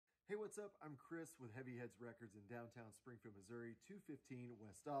Hey, what's up? I'm Chris with Heavy Heads Records in downtown Springfield, Missouri, 215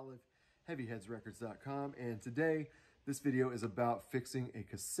 West Olive, heavyheadsrecords.com. And today, this video is about fixing a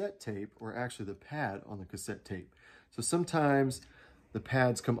cassette tape, or actually the pad on the cassette tape. So sometimes the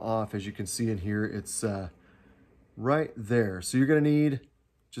pads come off, as you can see in here, it's right there. So you're gonna need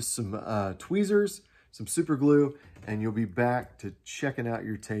just some tweezers, some super glue, and you'll be back to checking out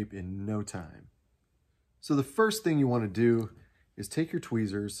your tape in no time. So the first thing you wanna do is take your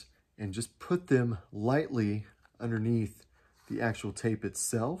tweezers and just put them lightly underneath the actual tape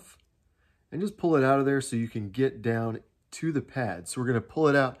itself and just pull it out of there so you can get down to the pad. So we're gonna pull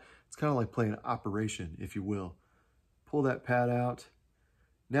it out. It's kind of like playing Operation, if you will. Pull that pad out.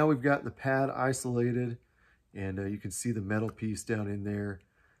 Now we've got the pad isolated, and you can see the metal piece down in there.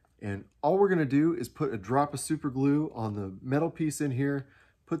 And all we're gonna do is put a drop of super glue on the metal piece in here,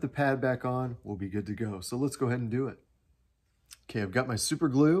 put the pad back on, we'll be good to go. So let's go ahead and do it. Okay, I've got my super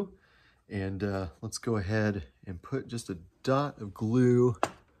glue, and let's go ahead and put just a dot of glue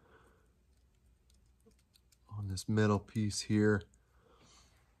on this metal piece here.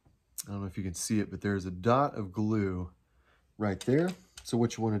 I don't know if you can see it, but there's a dot of glue right there. So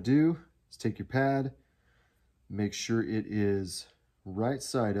what you want to do is take your pad, make sure it is right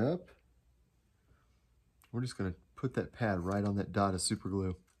side up. We're just going to put that pad right on that dot of super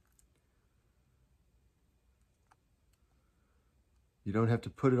glue. You don't have to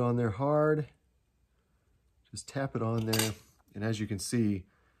put it on there hard. Just tap it on there. And as you can see,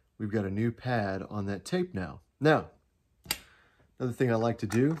 we've got a new pad on that tape now. Now, another thing I like to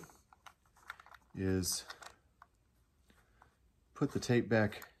do is put the tape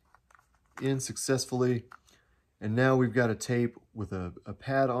back in successfully. And now we've got a tape with a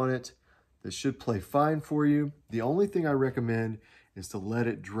pad on it that should play fine for you. The only thing I recommend is to let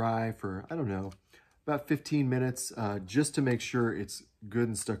it dry for, I don't know, about 15 minutes, just to make sure it's good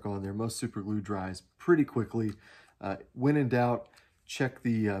and stuck on there. Most super glue dries pretty quickly. When in doubt, check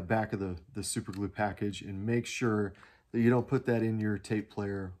the back of the super glue package and make sure that you don't put that in your tape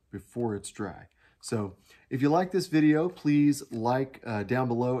player before it's dry. So if you like this video, please like down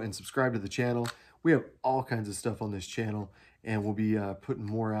below and subscribe to the channel. We have all kinds of stuff on this channel, and we'll be putting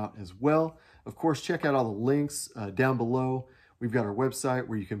more out as well. Of course, check out all the links down below. We've got our website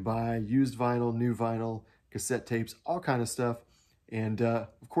where you can buy used vinyl, new vinyl, cassette tapes, all kind of stuff. And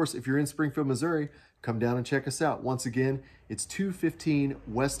of course, if you're in Springfield, Missouri, come down and check us out. Once again, it's 215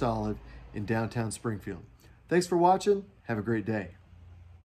 West Olive in downtown Springfield. Thanks for watching. Have a great day.